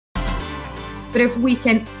But if we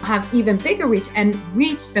can have even bigger reach and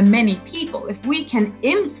reach the many people, if we can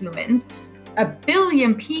influence 1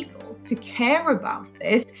 billion people to care about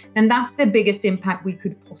this, then that's the biggest impact we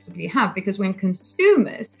could possibly have. Because when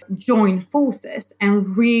consumers join forces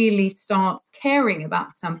and really start caring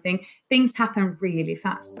about something, things happen really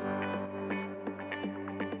fast.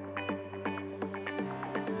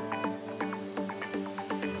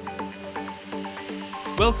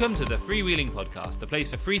 Welcome to the Freewheeling Podcast, a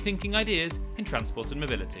place for free-thinking ideas in transport and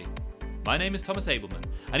mobility. My name is Thomas Abelman,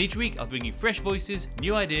 and each week I'll bring you fresh voices,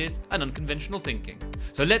 new ideas, and unconventional thinking.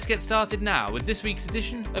 So let's get started now with this week's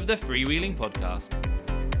edition of the Freewheeling Podcast.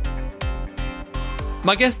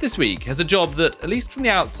 My guest this week has a job that, at least from the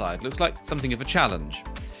outside, looks like something of a challenge.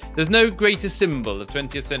 There's no greater symbol of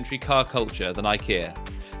 20th century car culture than IKEA.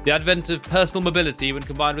 The advent of personal mobility, when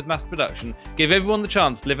combined with mass production, gave everyone the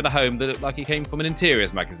chance to live in a home that looked like it came from an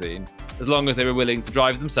interiors magazine, as long as they were willing to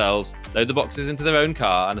drive themselves, load the boxes into their own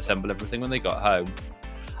car, and assemble everything when they got home.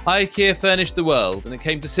 IKEA furnished the world, and it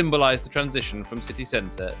came to symbolise the transition from city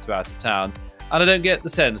centre to out of town, and I don't get the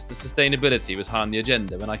sense that sustainability was high on the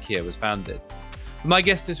agenda when IKEA was founded. But my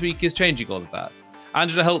guest this week is changing all of that.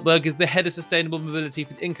 Angela Hultberg is the head of sustainable mobility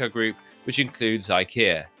for the Inca Group, which includes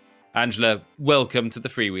IKEA. Angela, welcome to the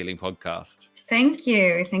Freewheeling Podcast. Thank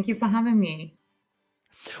you. Thank you for having me.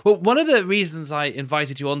 Well, one of the reasons I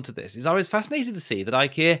invited you onto this is I was fascinated to see that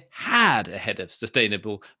IKEA had a head of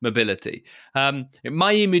sustainable mobility.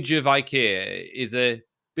 My image of IKEA is a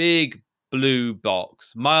big blue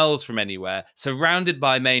box, miles from anywhere, surrounded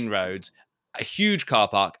by main roads, a huge car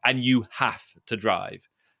park, and you have to drive.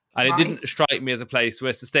 And It didn't strike me as a place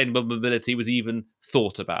where sustainable mobility was even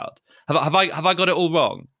thought about. Have I got it all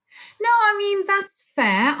wrong? No, I mean, that's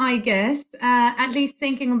fair, I guess. At least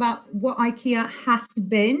thinking about what IKEA has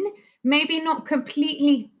been, maybe not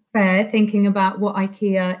completely fair thinking about what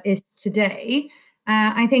IKEA is today.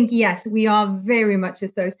 I think, yes, we are very much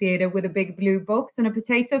associated with a big blue box and a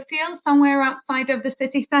potato field somewhere outside of the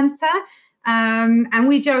city centre. And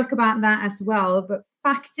we joke about that as well. But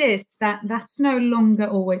fact is that that's no longer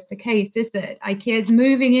always the case, is it? IKEA is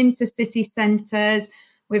moving into city centres.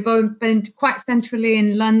 We've opened quite centrally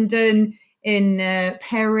in London, in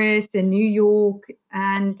Paris, in New York,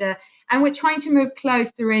 and we're trying to move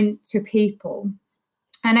closer into people.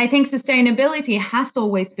 And I think sustainability has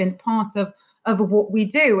always been part of what we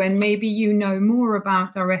do. And maybe you know more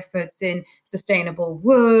about our efforts in sustainable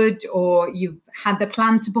wood, or you've had the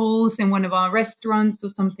plantables in one of our restaurants or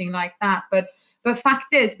something like that. But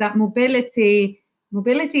fact is that mobility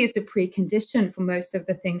is the precondition for most of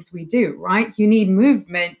the things we do, right? You need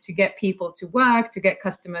movement to get people to work, to get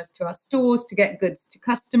customers to our stores, to get goods to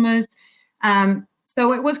customers.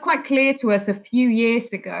 So it was quite clear to us a few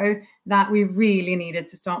years ago that we really needed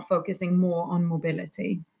to start focusing more on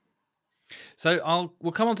mobility. So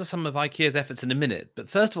we'll come on to some of IKEA's efforts in a minute. But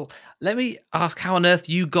first of all, let me ask how on earth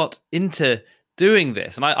you got into doing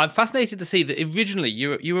this. And I'm fascinated to see that originally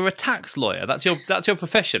you were a tax lawyer. That's your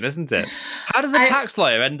profession, isn't it? How does a tax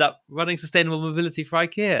lawyer end up running sustainable mobility for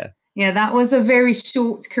IKEA? Yeah, that was a very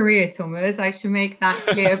short career, Thomas. I should make that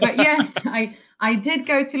clear. But yes, I did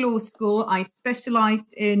go to law school. I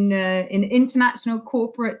specialized in international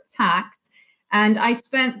corporate tax. And I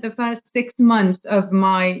spent the first 6 months of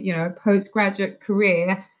my, postgraduate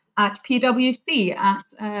career at PwC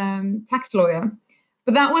as tax lawyer.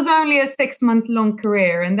 But that was only a 6-month long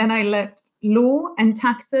career. And then I left law and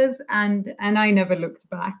taxes and I never looked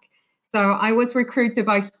back. So I was recruited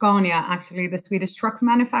by Scania, actually, the Swedish truck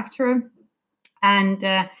manufacturer. And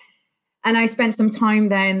I spent some time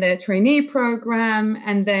there in the trainee program.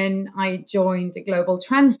 And then I joined global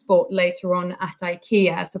transport later on at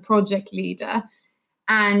IKEA as a project leader.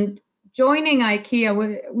 And joining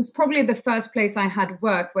IKEA was probably the first place I had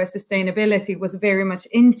worked where sustainability was very much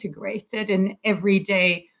integrated in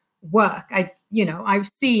everyday work. I've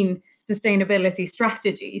seen sustainability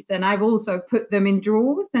strategies and I've also put them in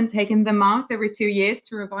drawers and taken them out every 2 years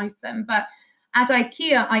to revise them. But at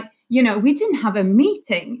IKEA, we didn't have a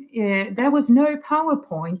meeting. There was no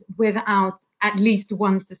PowerPoint without at least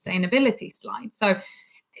one sustainability slide. So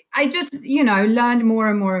I just, learned more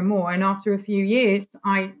and more and more. And after a few years,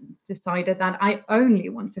 I decided that I only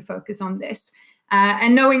want to focus on this.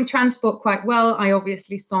 And knowing transport quite well, I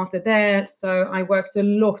obviously started there. So I worked a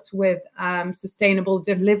lot with sustainable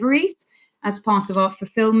deliveries as part of our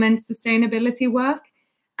fulfillment sustainability work.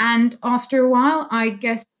 And after a while, I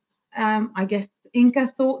guess Inca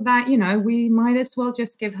thought that, we might as well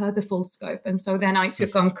just give her the full scope. And so then I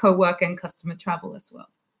took on co-work and customer travel as well.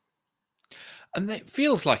 And it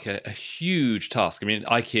feels like a huge task. I mean,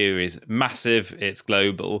 IKEA is massive, it's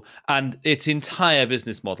global, and its entire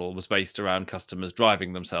business model was based around customers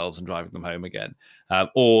driving themselves and driving them home again,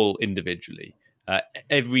 all individually.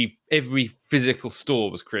 Every physical store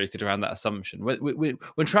was created around that assumption.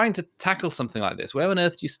 When trying to tackle something like this, where on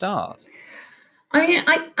earth do you start? I mean,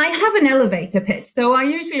 I have an elevator pitch. So I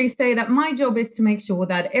usually say that my job is to make sure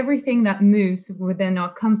that everything that moves within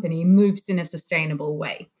our company moves in a sustainable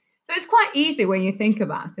way. So it's quite easy when you think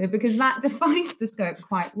about it, because that defines the scope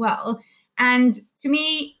quite well. And to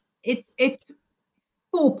me, it's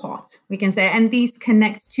four parts, we can say, and these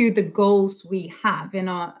connects to the goals we have in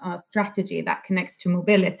our strategy that connects to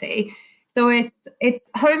mobility. So it's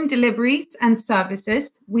home deliveries and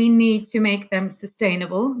services. We need to make them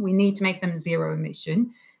sustainable. We need to make them zero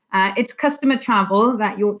emission. It's customer travel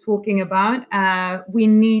that you're talking about. We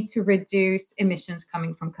need to reduce emissions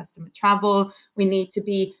coming from customer travel. We need to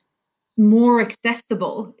be more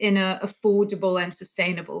accessible in an affordable and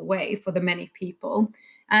sustainable way for the many people.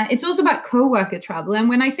 It's also about co-worker travel. And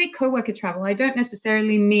when I say co-worker travel, I don't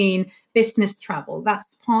necessarily mean business travel.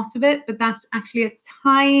 That's part of it, but that's actually a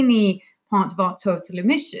tiny part of our total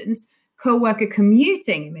emissions. Co-worker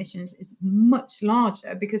commuting emissions is much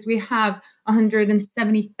larger because we have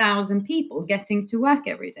 170,000 people getting to work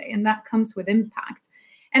every day, and that comes with impact.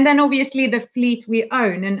 And then obviously the fleet we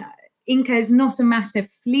own, and Inca is not a massive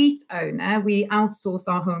fleet owner. We outsource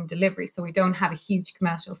our home delivery, so we don't have a huge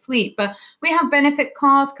commercial fleet, but we have benefit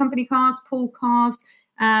cars, company cars, pool cars.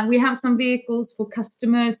 We have some vehicles for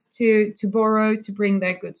customers to borrow to bring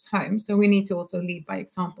their goods home. So we need to also lead by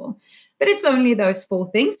example. But it's only those four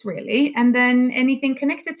things really, and then anything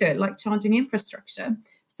connected to it, like charging infrastructure.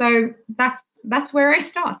 So that's where I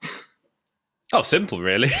start. Oh, simple,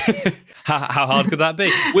 really. How hard could that be?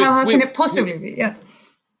 How hard can it possibly be? Yeah.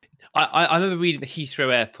 I remember reading that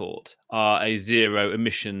Heathrow Airport are a zero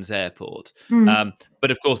emissions airport.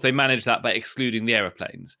 But of course, they manage that by excluding the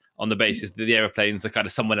aeroplanes on the basis that the aeroplanes are kind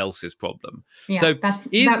of someone else's problem. Yeah, so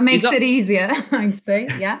that makes it easier, I'd say.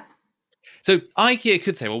 Yeah. So IKEA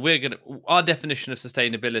could say, well, our definition of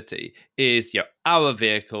sustainability is our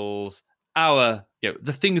vehicles, the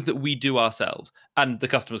things that we do ourselves, and the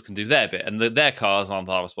customers can do their bit, and their cars aren't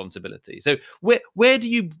our responsibility. So where do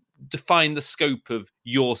you define the scope of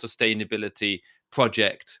your sustainability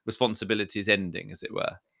project responsibilities ending, as it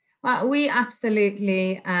were? Well, we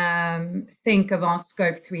absolutely think of our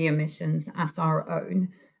scope 3 emissions as our own,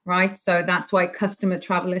 right? So that's why customer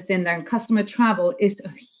travel is in there. And customer travel is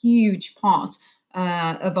a huge part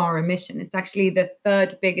of our emission. It's actually the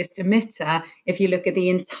third biggest emitter if you look at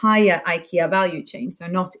the entire IKEA value chain. So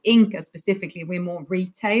not Inca specifically, we're more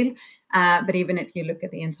retail, but even if you look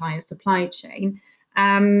at the entire supply chain.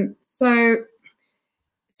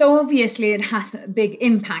 So obviously it has a big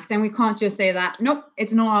impact, and we can't just say that, nope,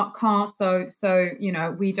 it's not our car, so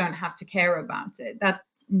we don't have to care about it.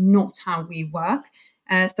 That's not how we work.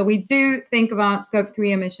 So we do think about scope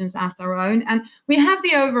 3 emissions as our own, and we have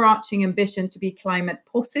the overarching ambition to be climate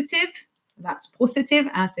positive. That's positive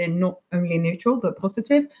as in not only neutral, but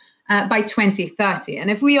positive by 2030. And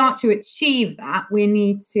if we are to achieve that, we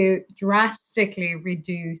need to drastically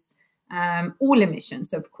reduce all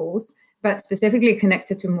emissions, of course, but specifically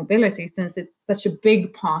connected to mobility, since it's such a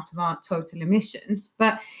big part of our total emissions.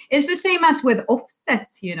 But it's the same as with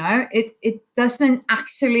offsets, it doesn't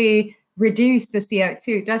actually reduce the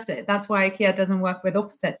CO2, does it? That's why IKEA doesn't work with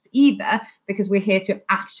offsets either, because we're here to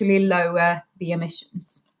actually lower the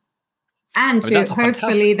emissions. And to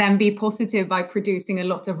hopefully then be positive by producing a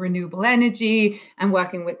lot of renewable energy and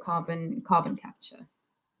working with carbon capture.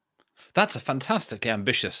 That's a fantastically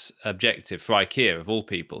ambitious objective for IKEA, of all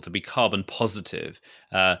people, to be carbon positive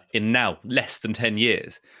in now less than 10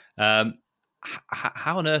 years.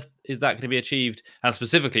 How on earth is that going to be achieved? And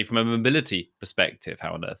specifically from a mobility perspective,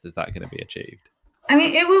 how on earth is that going to be achieved? I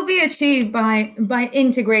mean, it will be achieved by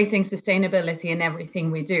integrating sustainability in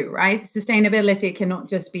everything we do, right? Sustainability cannot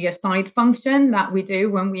just be a side function that we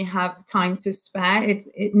do when we have time to spare.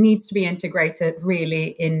 It needs to be integrated really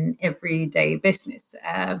in everyday business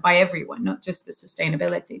by everyone, not just the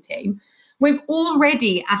sustainability team. We've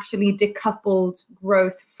already actually decoupled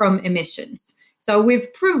growth from emissions. So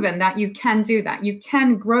we've proven that you can do that. You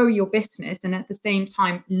can grow your business and at the same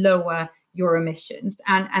time lower your emissions.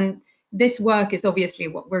 And this work is obviously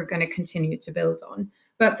what we're going to continue to build on.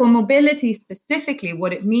 But for mobility specifically,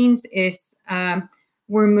 what it means is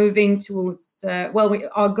we're moving towards,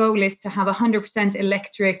 our goal is to have 100%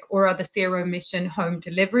 electric or other zero emission home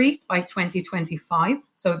deliveries by 2025.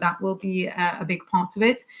 So that will be a big part of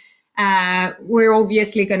it. We're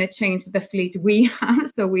obviously going to change the fleet we have.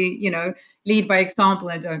 So we, lead by example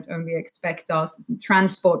and don't only expect our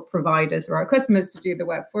transport providers or our customers to do the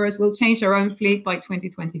work for us. We'll change our own fleet by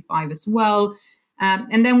 2025 as well.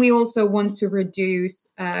 And then we also want to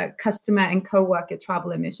reduce customer and co-worker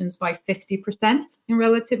travel emissions by 50% in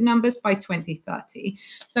relative numbers by 2030.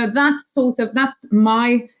 So that's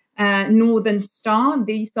my Northern Star.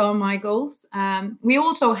 These are my goals. We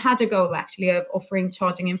also had a goal actually of offering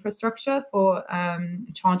charging infrastructure for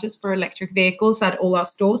chargers for electric vehicles at all our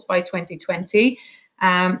stores by 2020.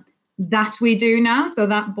 That we do now. So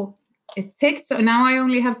that it ticked. So now I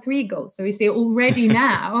only have 3 goals. So you see already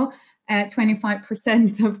now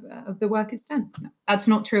 25% of the work is done. No, that's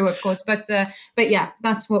not true, of course, but yeah,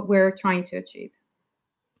 that's what we're trying to achieve.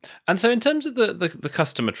 And so in terms of the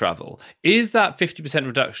customer travel, is that 50%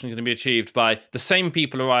 reduction going to be achieved by the same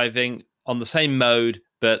people arriving on the same mode,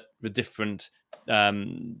 but with different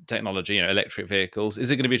technology, electric vehicles?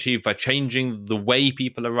 Is it going to be achieved by changing the way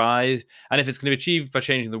people arrive? And if it's going to be achieved by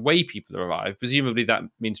changing the way people arrive, presumably that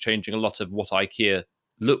means changing a lot of what IKEA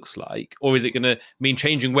looks like, or is it going to mean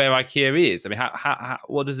changing where IKEA is? I mean,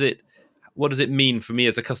 what does it mean for me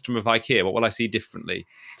as a customer of IKEA? What will I see differently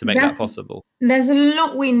to make that possible? There's a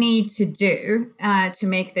lot we need to do to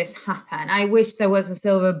make this happen. I wish there was a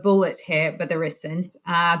silver bullet here, but there isn't.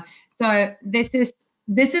 So this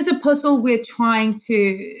is a puzzle we're trying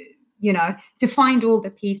to find all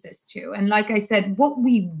the pieces to. And like I said, what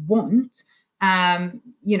we want,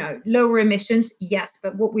 lower emissions, yes,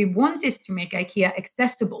 but what we want is to make IKEA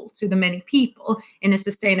accessible to the many people in a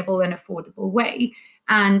sustainable and affordable way.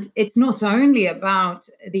 And it's not only about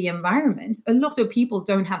the environment. A lot of people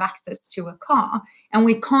don't have access to a car, and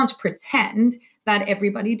we can't pretend that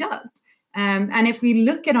everybody does. And if we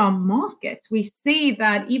look at our markets, we see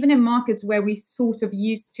that even in markets where we sort of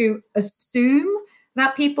used to assume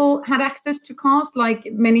that people had access to cars, like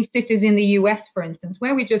many cities in the US, for instance,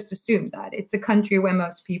 where we just assumed that it's a country where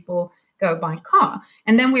most people go by car.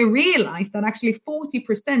 And then we realized that actually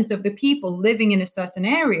 40% of the people living in a certain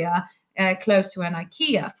area close to an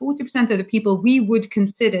IKEA, 40% of the people we would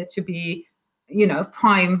consider to be,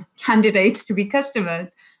 prime candidates to be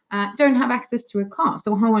customers, don't have access to a car.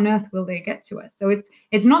 So how on earth will they get to us? So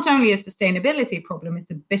it's not only a sustainability problem,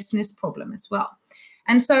 it's a business problem as well.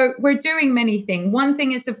 And so we're doing many things. One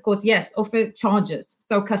thing is, of course, yes, offer chargers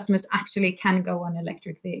so customers actually can go on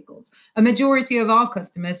electric vehicles. A majority of our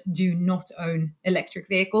customers do not own electric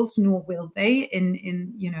vehicles, nor will they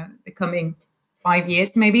in the coming 5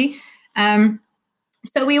 years, maybe.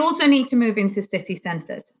 So we also need to move into city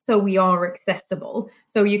centers so we are accessible,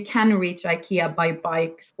 so you can reach IKEA by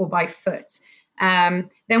bike or by foot.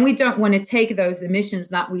 Then we don't want to take those emissions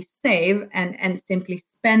that we save and simply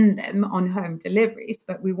spend them on home deliveries,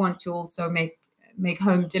 but we want to also make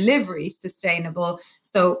home deliveries sustainable.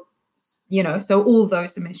 So all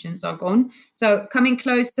those emissions are gone. So coming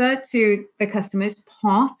closer to the customer is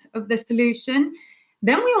part of the solution.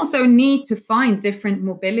 Then we also need to find different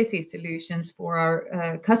mobility solutions for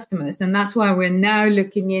our customers. And that's why we're now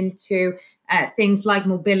looking into things like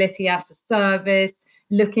mobility as a service,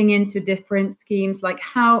 looking into different schemes, like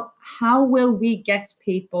how will we get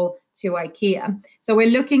people to IKEA? So we're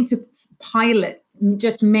looking to pilot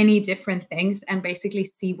just many different things and basically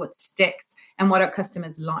see what sticks and what our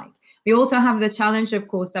customers like. We also have the challenge, of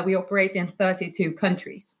course, that we operate in 32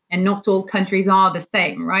 countries and not all countries are the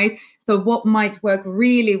same, right? So what might work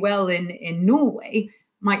really well in Norway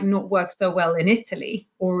might not work so well in Italy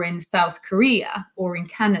or in South Korea or in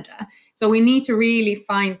Canada. So we need to really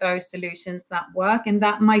find those solutions that work. And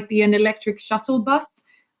that might be an electric shuttle bus,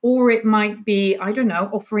 or it might be,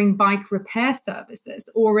 offering bike repair services,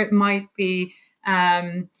 or it might be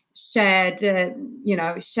shared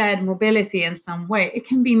mobility in some way. It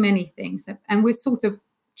can be many things. And we're sort of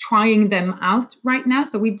trying them out right now.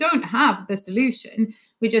 So we don't have the solution.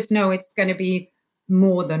 We just know it's going to be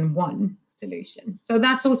more than one solution. So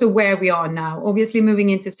that's sort of where we are now. Obviously, moving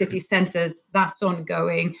into city centers, that's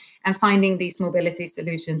ongoing. And finding these mobility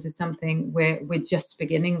solutions is something we're just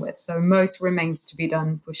beginning with. So most remains to be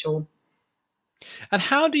done for sure. And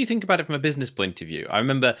how do you think about it from a business point of view? I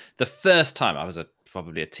remember the first time I was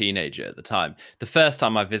probably a teenager at the time. The first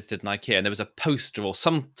time I visited an IKEA, and there was a poster or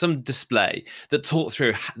some display that talked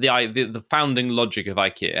through the founding logic of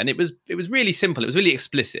IKEA, and it was really simple. It was really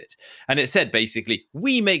explicit, and it said basically,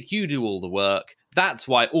 we make you do all the work. That's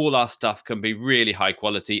why all our stuff can be really high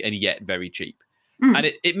quality and yet very cheap.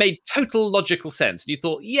 And it made total logical sense. And you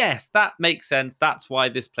thought, yes, that makes sense. That's why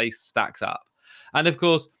this place stacks up. And of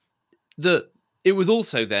course, it was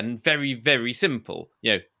also then very, very simple.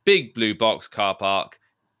 Big blue box car park,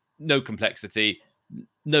 no complexity,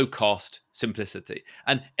 no cost, simplicity.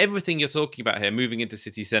 And everything you're talking about here, moving into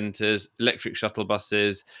city centres, electric shuttle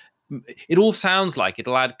buses, it all sounds like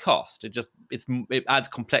it'll add cost. It adds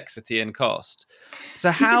complexity and cost.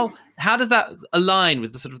 So how does that align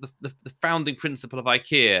with the sort of the founding principle of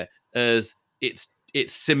IKEA as it's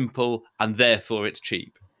simple and therefore it's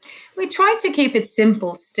cheap? We try to keep it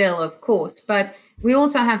simple still, of course, but we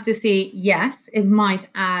also have to see, yes, it might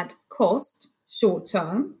add cost short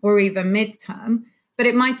term or even mid-term, but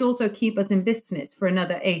it might also keep us in business for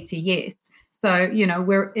another 80 years. So,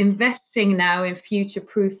 we're investing now in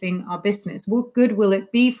future-proofing our business. What good will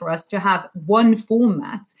it be for us to have one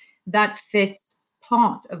format that fits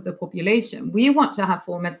part of the population? We want to have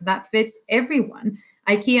formats that fits everyone.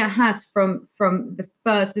 IKEA has from the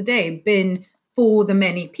first day been for the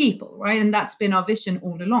many people, right? And that's been our vision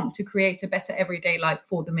all along, to create a better everyday life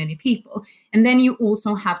for the many people. And then you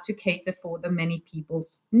also have to cater for the many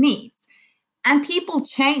people's needs. And people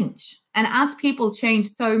change. And as people change,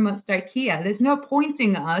 so must IKEA. There's no point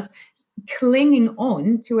in us clinging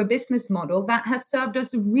on to a business model that has served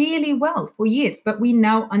us really well for years, but we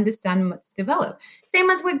now understand must develop. Same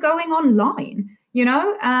as we're going online.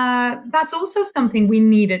 That's also something we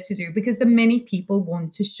needed to do because the many people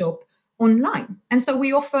want to shop online. And so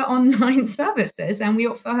we offer online services and we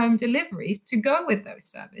offer home deliveries to go with those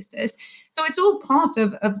services. So it's all part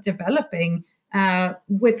of developing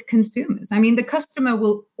with consumers. I mean, the customer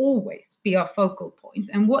will always be our focal point,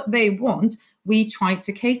 and what they want, we try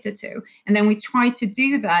to cater to. And then we try to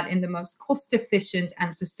do that in the most cost efficient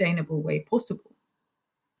and sustainable way possible.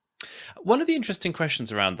 One of the interesting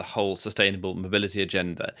questions around the whole sustainable mobility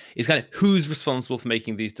agenda is kind of who's responsible for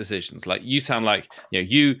making these decisions. Like, you sound like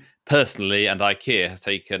you personally and IKEA has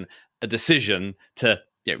taken a decision to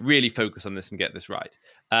really focus on this and get this right.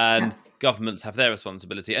 And governments have their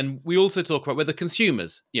responsibility. And we also talk about whether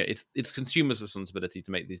consumers, it's consumers' responsibility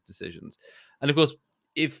to make these decisions. And of course,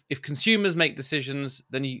 if consumers make decisions,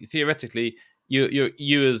 then theoretically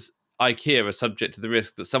you as IKEA are subject to the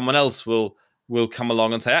risk that someone else will come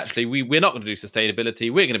along and say, actually, we're not going to do sustainability,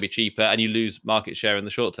 we're going to be cheaper, and you lose market share in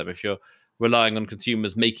the short term if you're relying on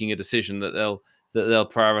consumers making a decision that they'll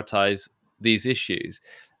prioritize these issues.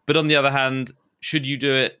 But on the other hand, should you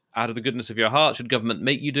do it out of the goodness of your heart? Should government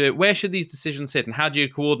make you do it? Where should these decisions sit, and how do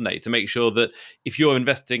you coordinate to make sure that if you're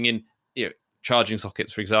investing in charging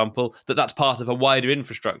sockets, for example, that's part of a wider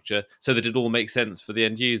infrastructure so that it all makes sense for the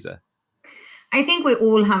end user? I think we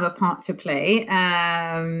all have a part to play,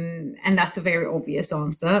 and that's a very obvious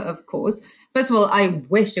answer, of course. First of all, I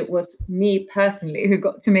wish it was me personally who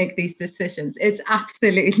got to make these decisions. It's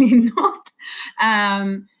absolutely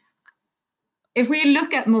not. If we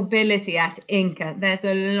look at mobility at Inca, there's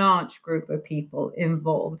a large group of people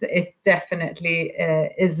involved. It definitely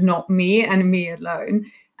is not me and me alone.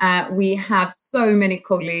 We have so many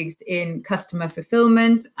colleagues in customer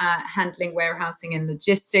fulfillment, handling warehousing and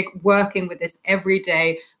logistic, working with this every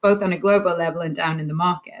day, both on a global level and down in the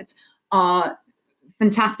markets. Our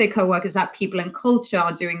fantastic co-workers at People and Culture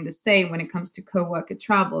are doing the same when it comes to co-worker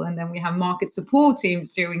travel. And then we have market support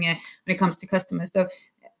teams doing it when it comes to customers. So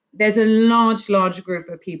there's a large group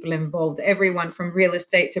of people involved, everyone from real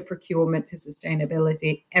estate to procurement to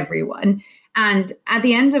sustainability, everyone. And at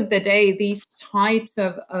the end of the day, these types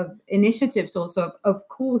of initiatives also, of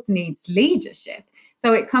course, needs leadership.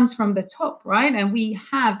 So it comes from the top, right? And we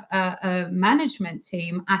have a management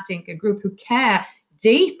team at Inca Group who care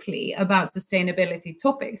deeply about sustainability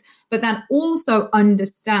topics, but that also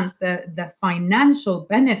understands the financial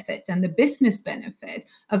benefit and the business benefit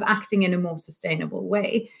of acting in a more sustainable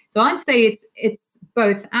way. So I'd say it's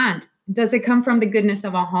both and. Does it come from the goodness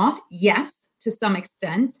of our heart? Yes, to some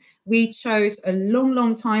extent. We chose a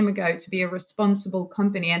long time ago to be a responsible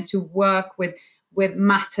company and to work with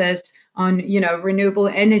matters on renewable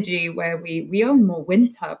energy, where we own more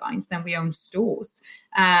wind turbines than we own stores.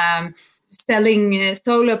 Selling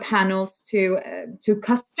solar panels to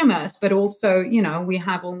customers, but also, we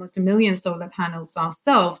have almost 1 million solar panels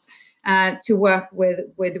ourselves, to work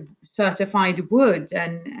with certified wood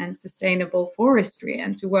and sustainable forestry,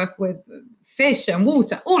 and to work with fish and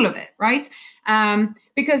water, all of it, right?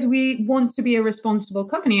 Because we want to be a responsible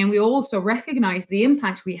company, and we also recognize the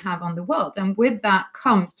impact we have on the world. And with that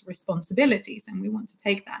comes responsibilities, and we want to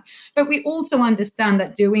take that. But we also understand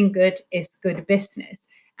that doing good is good business.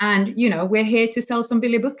 And, we're here to sell some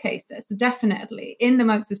Billy bookcases, definitely, in the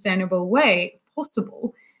most sustainable way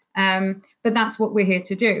possible. But that's what we're here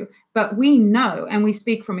to do. But we know, and we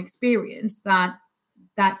speak from experience, that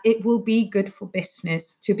it will be good for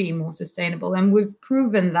business to be more sustainable. And we've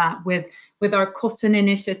proven that with our cotton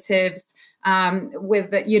initiatives,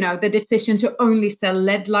 with the decision to only sell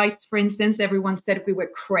LED lights, for instance. Everyone said we were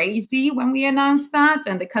crazy when we announced that,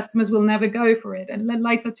 and the customers will never go for it, and LED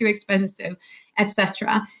lights are too expensive,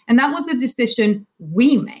 etc. And that was a decision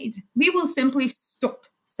we made. We will simply stop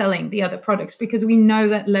selling the other products because we know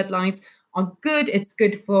that LED lights are good. It's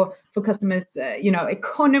good for customers,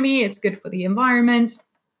 economy. It's good for the environment.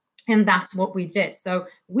 And that's what we did. So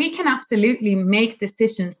we can absolutely make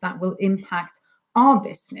decisions that will impact our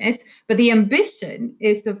business. But the ambition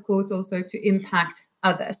is, of course, also to impact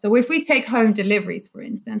others. So if we take home deliveries, for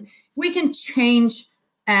instance, we can change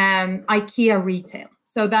IKEA retail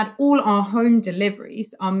so that all our home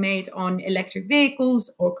deliveries are made on electric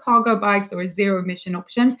vehicles or cargo bikes or zero emission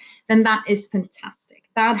options, then that is fantastic.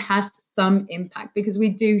 That has some impact because we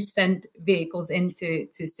do send vehicles into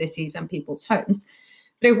cities and people's homes.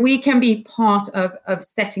 But if we can be part of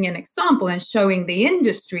setting an example and showing the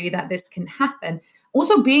industry that this can happen,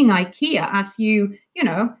 also being IKEA, as you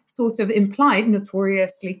sort of implied,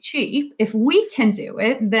 notoriously cheap, if we can do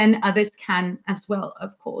it, then others can as well,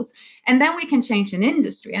 of course. And then we can change an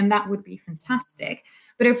industry, and that would be fantastic.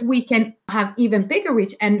 But if we can have even bigger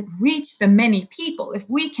reach and reach the many people, if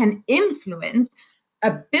we can influence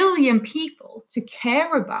 1 billion people to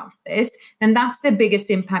care about this, then that's the biggest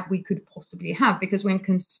impact we could possibly have. Because when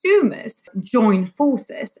consumers join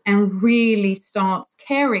forces and really start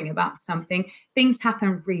caring about something, things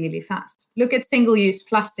happen really fast. Look at single-use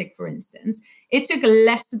plastic, for instance. It took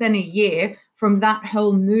less than a year from that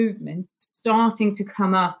whole movement starting to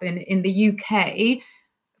come up in the UK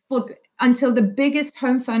until the biggest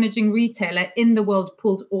home furnishing retailer in the world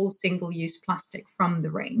pulled all single-use plastic from the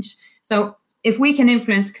range. So if we can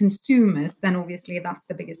influence consumers, then obviously that's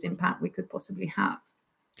the biggest impact we could possibly have.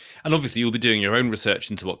 And obviously you'll be doing your own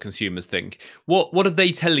research into what consumers think. What are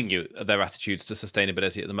they telling you of their attitudes to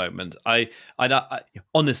sustainability at the moment? I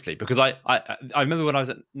honestly, because I remember when I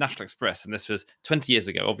was at National Express, and this was 20 years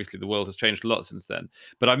ago. Obviously the world has changed a lot since then.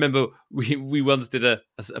 But I remember we once did a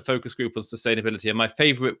focus group on sustainability, and my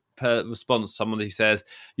favourite response, someone who says,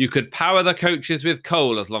 "You could power the coaches with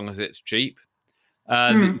coal as long as it's cheap."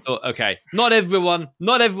 And we thought, okay, not everyone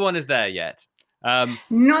is there yet.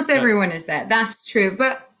 Not everyone is there. That's true.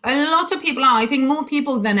 But a lot of people are. I think more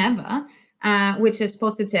people than ever, which is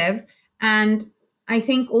positive. And I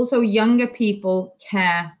think also younger people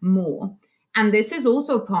care more. And this is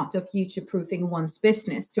also part of future-proofing one's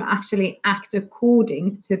business, to actually act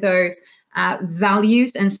according to those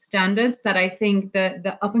values and standards that I think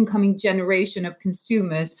the up-and-coming generation of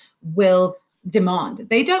consumers will demand.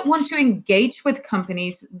 They don't want to engage with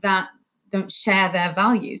companies that don't share their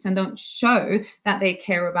values and don't show that they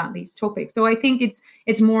care about these topics. So I think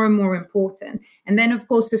it's more and more important. And then, of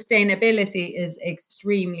course, sustainability is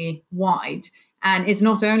extremely wide. And it's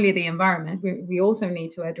not only the environment, we also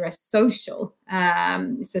need to address social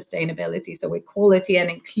sustainability, so equality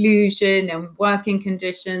and inclusion and working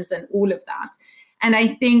conditions and all of that. And I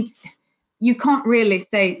think you can't really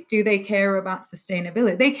say, do they care about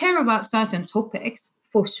sustainability? They care about certain topics,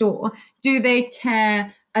 for sure. Do they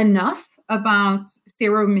care enough about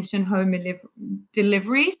zero emission home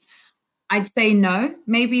deliveries? I'd say no.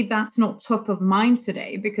 Maybe that's not top of mind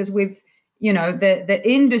today, because the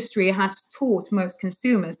industry has taught most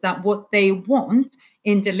consumers that what they want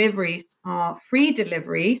in deliveries are free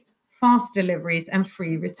deliveries, fast deliveries, and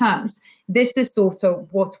free returns. This is sort of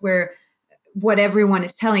what everyone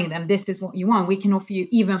is telling them. This is what you want. We can offer you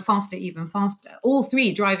even faster. All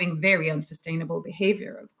three driving very unsustainable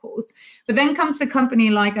behavior, of course. But then comes a company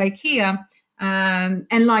like IKEA,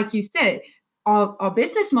 and like you said, our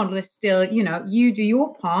business model is still, you do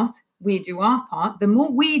your part, we do our part. The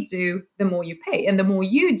more we do, the more you pay, and the more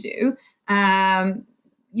you do,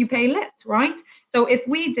 you pay less, right? So if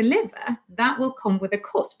we deliver, that will come with a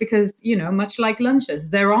cost, because much like lunches,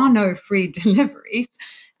 there are no free deliveries.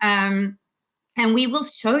 And we will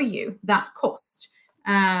show you that cost.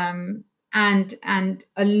 And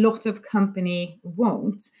a lot of company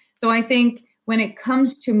won't. So I think when it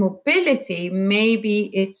comes to mobility, maybe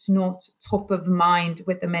it's not top of mind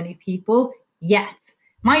with the many people yet.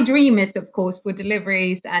 My dream is, of course, for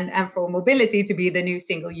deliveries and for mobility to be the new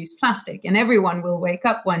single-use plastic. And everyone will wake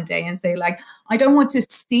up one day and say, I don't want to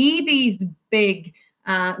see these big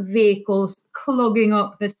vehicles clogging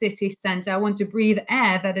up the city center. I want to breathe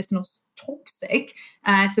air that is not toxic.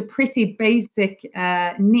 It's a pretty basic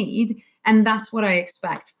need. And that's what I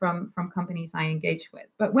expect from companies I engage with.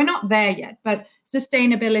 But we're not there yet. But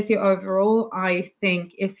sustainability overall, I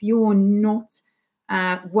think if you're not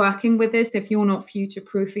working with this, if you're not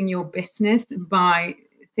future-proofing your business by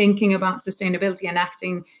thinking about sustainability and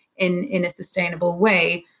acting in a sustainable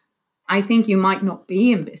way, I think you might not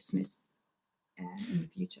be in business in the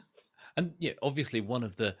future. And obviously one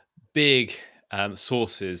of the big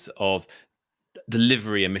sources of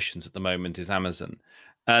delivery emissions at the moment is Amazon.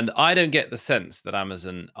 And I don't get the sense that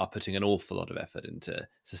Amazon are putting an awful lot of effort into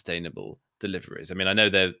sustainable deliveries. I mean, I know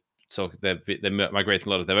they're migrating a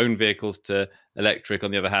lot of their own vehicles to electric.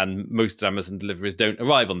 On the other hand, most Amazon deliveries don't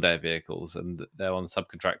arrive on their vehicles, and they're on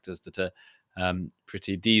subcontractors that are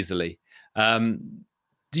pretty diesely.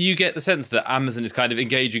 Do you get the sense that Amazon is kind of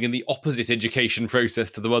engaging in the opposite education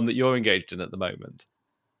process to the one that you're engaged in at the moment?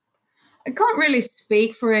 I can't really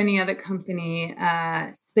speak for any other company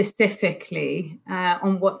specifically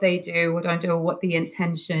on what they do, what I do, or what the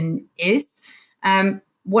intention is.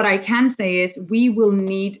 What I can say is we will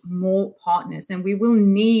need more partners, and we will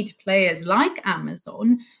need players like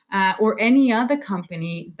Amazon or any other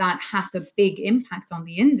company that has a big impact on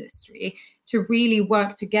the industry to really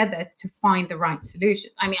work together to find the right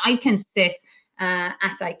solution. I mean, I can sit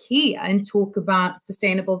at IKEA and talk about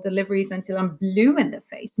sustainable deliveries until I'm blue in the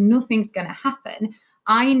face. Nothing's going to happen.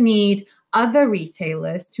 I need other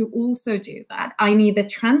retailers to also do that. I need the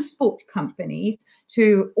transport companies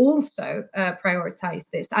to also prioritize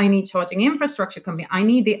this. I need charging infrastructure companies. I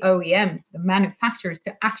need the OEMs, the manufacturers,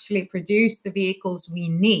 to actually produce the vehicles we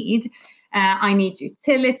need. I need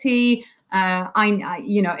utility.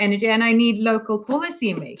 Energy, and I need local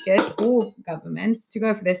policymakers or governments to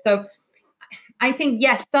go for this. So I think,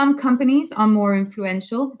 yes, some companies are more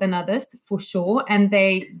influential than others, for sure, and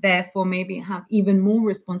they therefore maybe have even more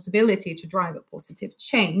responsibility to drive a positive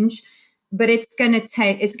change. But it's going to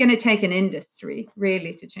take an industry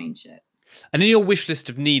really to change it. And in your wish list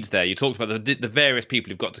of needs there, you talked about the various people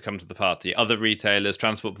who've got to come to the party, other retailers,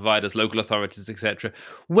 transport providers, local authorities, etc.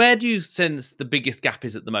 Where do you sense the biggest gap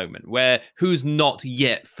is at the moment? Who's not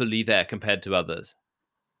yet fully there compared to others?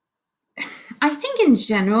 I think in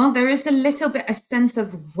general, there is a little bit a sense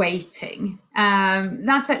of waiting.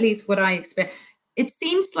 That's at least what I expect. It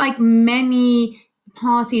seems like many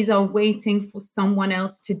parties are waiting for someone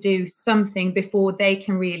else to do something before they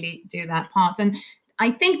can really do that part. And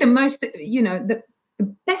I think the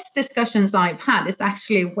best discussions I've had is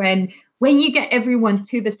actually when you get everyone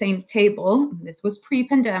to the same table. This was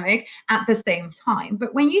pre-pandemic, at the same time.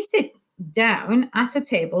 But when you sit down at a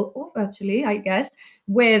table, or virtually, I guess,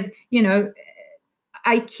 with,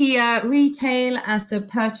 IKEA retail as a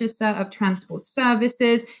purchaser of transport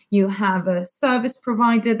services, you have a service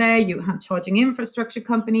provider there, you have charging infrastructure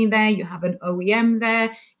company there, you have an OEM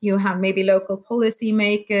there, you have maybe local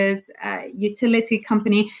policymakers, utility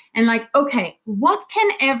company, and okay, what can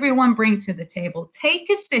everyone bring to the table? Take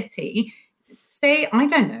a city, say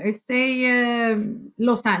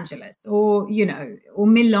Los Angeles or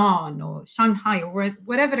Milan or Shanghai or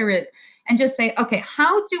whatever it is, and just say, okay,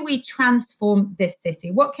 how do we transform this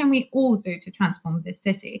city? What can we all do to transform this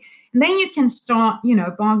city? And then you can start,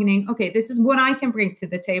 bargaining. Okay, this is what I can bring to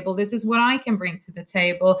the table. This is what I can bring to the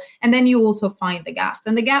table. And then you also find the gaps.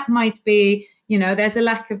 And the gap might be, there's a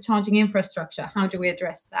lack of charging infrastructure. How do we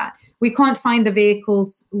address that? We can't find the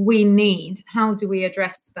vehicles we need. How do we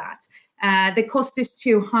address that? The cost is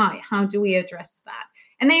too high. How do we address that?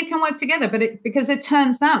 And then you can work together. Because it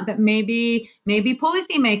turns out that maybe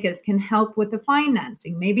policymakers can help with the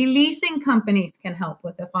financing. Maybe leasing companies can help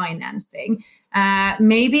with the financing.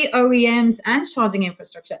 Maybe OEMs and charging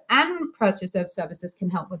infrastructure and purchase of services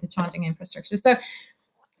can help with the charging infrastructure. So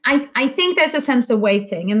I think there's a sense of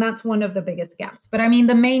waiting, and that's one of the biggest gaps. But I mean,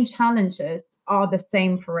 the main challenges are the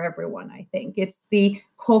same for everyone, I think. It's the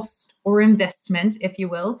cost or investment, if you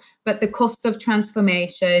will, but the cost of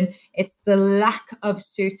transformation, it's the lack of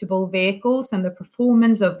suitable vehicles and the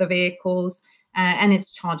performance of the vehicles, and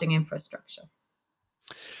it's charging infrastructure.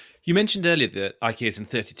 You mentioned earlier that IKEA is in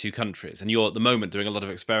 32 countries, and you're at the moment doing a lot of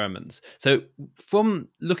experiments. So from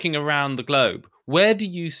looking around the globe, where do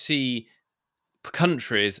you see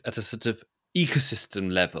countries at a sort of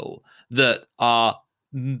ecosystem level that are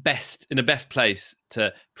best place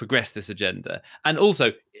to progress this agenda? And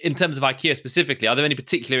also, in terms of IKEA specifically, are there any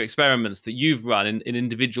particular experiments that you've run in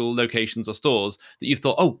individual locations or stores that you've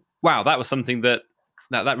thought, oh, wow, that was something that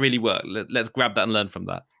really worked. Let's grab that and learn from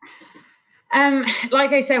that?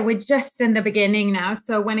 Like I said, we're just in the beginning now.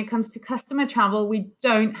 So when it comes to customer travel, we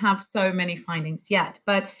don't have so many findings yet.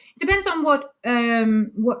 But it depends on what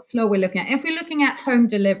flow we're looking at. If we're looking at home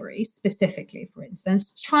delivery specifically, for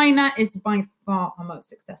instance, China is by far our most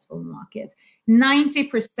successful market.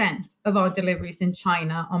 90% of our deliveries in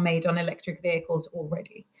China are made on electric vehicles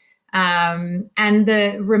already. And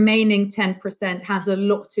the remaining 10% has a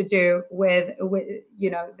lot to do with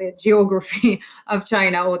the geography of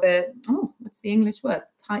China, or what's the English word?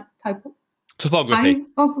 Topography.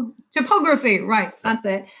 Topography, right? That's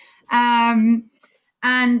it. and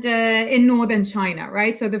in northern China,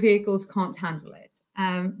 right? So the vehicles can't handle it.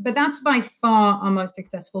 But that's by far our most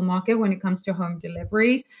successful market when it comes to home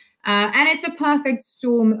deliveries. And it's a perfect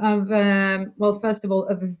storm of, first of all,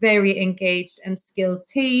 a very engaged and skilled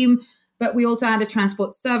team. But we also had a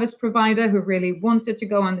transport service provider who really wanted to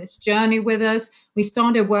go on this journey with us. We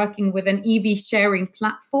started working with an EV sharing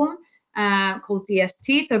platform called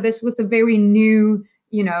DST. So this was a very new,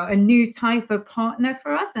 a new type of partner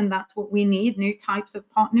for us. And that's what we need, new types of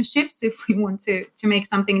partnerships if we want to make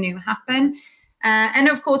something new happen. And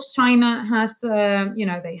of course, China has,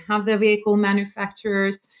 they have their vehicle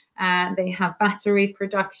manufacturers, they have battery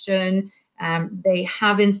production, they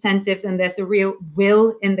have incentives, and there's a real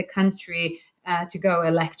will in the country to go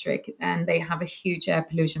electric, and they have a huge air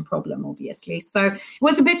pollution problem, obviously. So it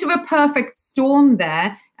was a bit of a perfect storm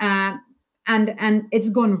there, and it's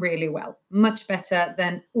gone really well, much better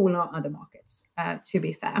than all our other markets, to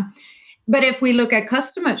be fair. But if we look at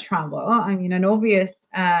customer travel, an obvious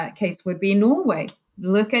case would be Norway.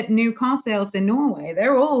 Look at new car sales in Norway.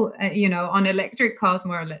 They're all, on electric cars,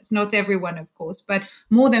 more or less. Not everyone, of course, but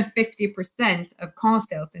more than 50% of car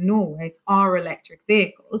sales in Norway are electric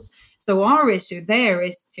vehicles. So our issue there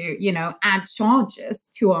is to, add chargers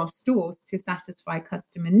to our stores to satisfy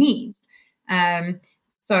customer needs.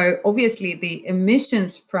 So obviously the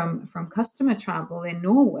emissions from customer travel in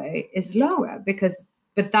Norway is lower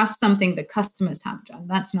but that's something the customers have done.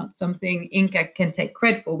 That's not something Inca can take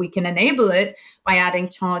credit for. We can enable it by adding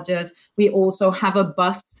chargers. We also have a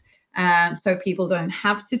bus, so people don't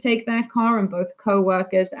have to take their car, and both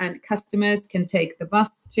co-workers and customers can take the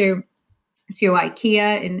bus to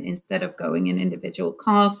IKEA instead of going in individual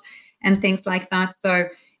cars and things like that. So,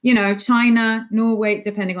 China, Norway,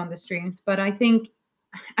 depending on the streams. But I think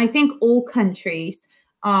all countries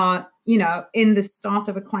are, in the start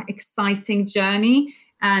of a quite exciting journey.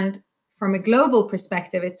 And from a global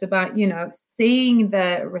perspective, it's about, seeing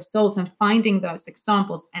the results and finding those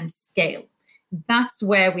examples and scale. That's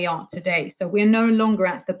where we are today. So we're no longer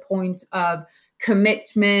at the point of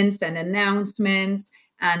commitments and announcements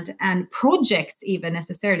and projects even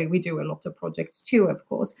necessarily. We do a lot of projects too, of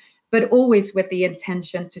course, but always with the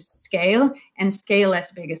intention to scale and scale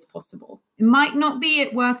as big as possible. It might not be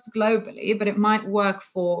it works globally, but it might work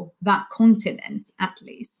for that continent at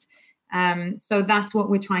least. So that's what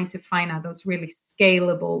we're trying to find out, those really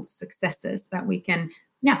scalable successes that we can,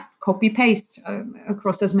 copy paste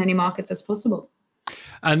across as many markets as possible.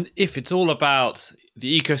 And if it's all about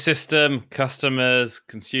the ecosystem, customers,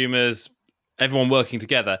 consumers, everyone working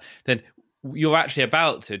together, then you're actually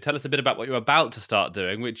about to tell us a bit about what you're about to start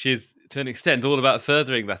doing, which is to an extent all about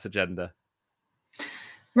furthering that agenda.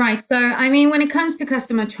 Right. So, when it comes to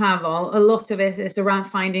customer travel, a lot of it is around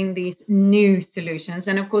finding these new solutions.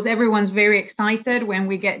 And of course, everyone's very excited when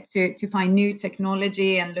we get to find new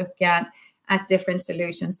technology and look at different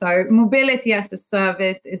solutions. So mobility as a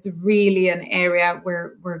service is really an area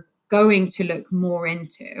where we're going to look more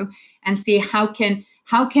into and see how can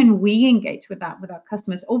we engage with that with our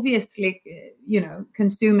customers. Obviously,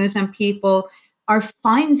 consumers and people are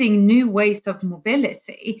finding new ways of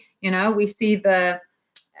mobility.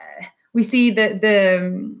 We see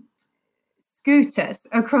the scooters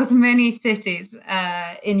across many cities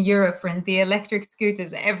in Europe, and the electric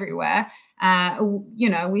scooters everywhere.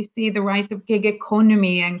 We see the rise of gig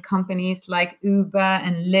economy and companies like Uber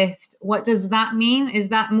and Lyft. What does that mean? Is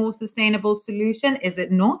that more sustainable solution? Is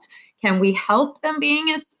it not? Can we help them being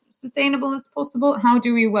as sustainable as possible? How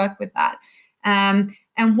do we work with that?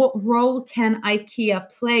 And what role can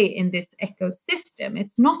IKEA play in this ecosystem?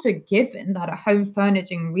 It's not a given that a home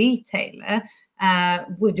furnishing retailer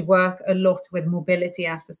would work a lot with mobility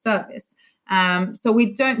as a service. So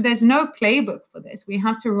there's no playbook for this. We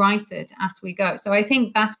have to write it as we go. So I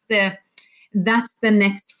think that's the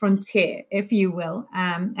next frontier, if you will,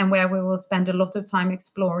 and where we will spend a lot of time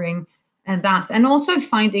exploring that, and also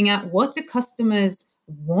finding out what do customers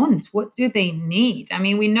want, what do they need.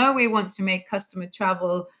 We know we want to make customer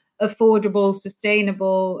travel affordable,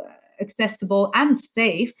 sustainable, accessible, and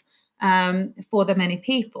safe for the many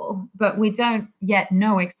people, but we don't yet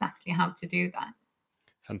know exactly how to do that.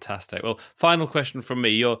 Fantastic. Well, final question from me.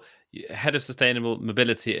 You're head of sustainable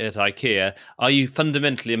mobility at IKEA. Are you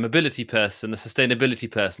fundamentally a mobility person, a sustainability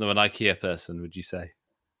person, or an IKEA person, would you say?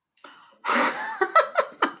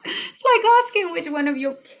 It's like asking which one of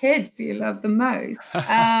your kids you love the most.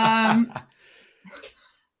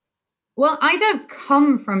 Well, I don't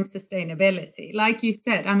come from sustainability. Like you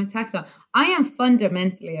said, I'm a taxer. I am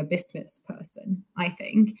fundamentally a business person, I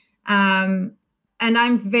think. And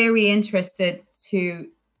I'm very interested to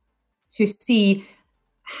see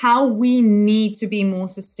how we need to be more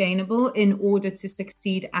sustainable in order to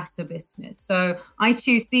succeed as a business. So I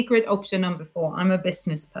choose secret option number 4. I'm a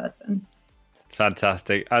business person.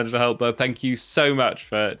 Fantastic. Angela Hultberg, thank you so much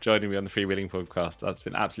for joining me on the Freewheeling Podcast. That's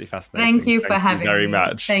been absolutely fascinating. Thank you for having me. Very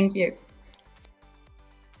much. Thank you.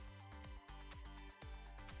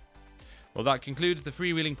 Well, that concludes the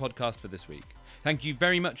Freewheeling Podcast for this week. Thank you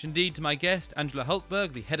very much indeed to my guest, Angela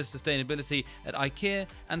Hultberg, the Head of Sustainability at IKEA,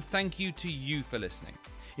 and thank you to you for listening.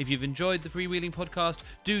 If you've enjoyed the Freewheeling Podcast,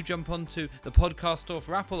 do jump onto the podcast store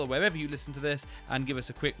for Apple or wherever you listen to this and give us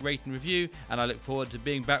a quick rate and review, and I look forward to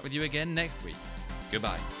being back with you again next week.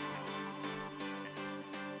 Goodbye.